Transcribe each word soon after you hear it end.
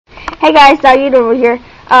Hey guys, Doggy over here.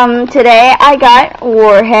 Today I got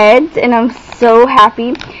Warheads and I'm so happy.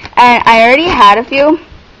 And I already had a few.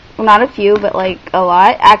 Well, not a few, but like a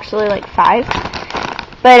lot. Actually like 5.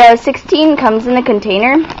 But 16 comes in the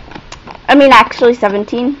container. I mean actually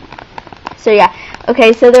 17. So yeah.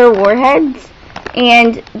 Okay, so they're Warheads.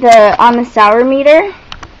 And on the sour meter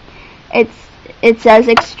it says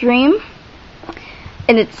extreme.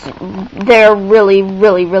 And they're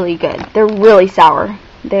really good. They're really sour.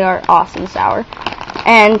 They are awesome sour.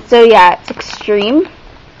 And so yeah, it's extreme.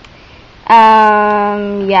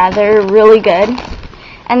 Yeah, they're really good.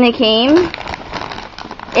 And they came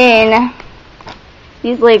in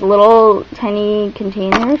these like little tiny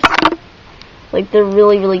containers. Like they're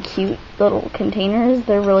really cute little containers.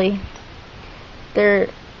 They're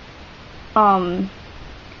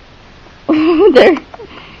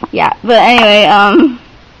yeah, but anyway,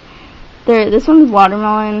 this one's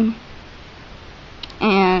watermelon.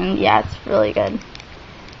 And yeah, it's really good.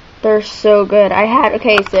 They're so good.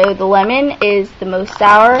 Okay, so the lemon is the most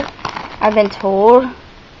sour, I've been told.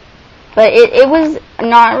 But it was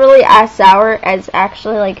not really as sour as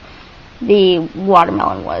actually like the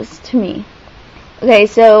watermelon was to me. Okay,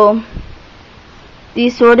 so the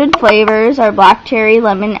assorted flavors are black cherry,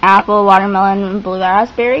 lemon, apple, watermelon, and blue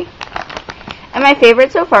raspberry. And my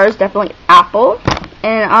favorite so far is definitely apple.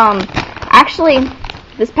 And actually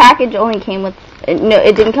this package only came with no,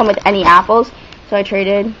 it didn't come with any apples, so I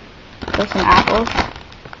traded for some apples.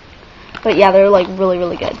 But yeah, they're like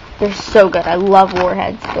really good. They're so good. I love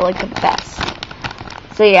Warheads. They're like the best.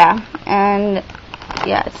 So yeah, and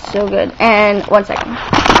yeah, it's so good. And one second.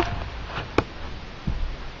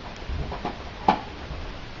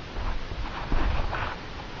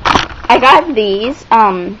 I got these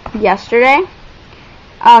yesterday.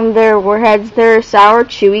 They're Warheads. They're sour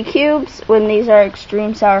chewy cubes when these are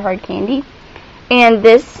extreme sour hard candy. And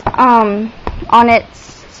this, on its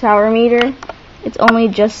sour meter, it's only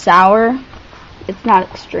just sour. It's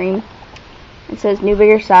not extreme. It says new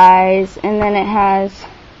bigger size, and then it has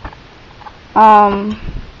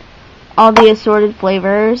all the assorted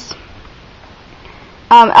flavors.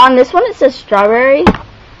 On this one it says strawberry.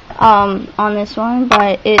 On this one,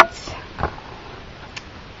 but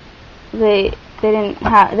they don't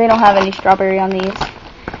have any strawberry on these.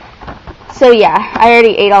 So yeah, I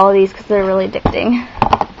already ate all of these because they're really addicting.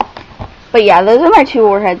 But yeah, those are my 2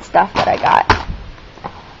 Warhead stuff that I got.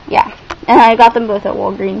 Yeah, and I got them both at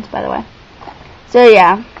Walgreens, by the way. So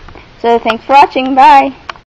yeah, so thanks for watching. Bye.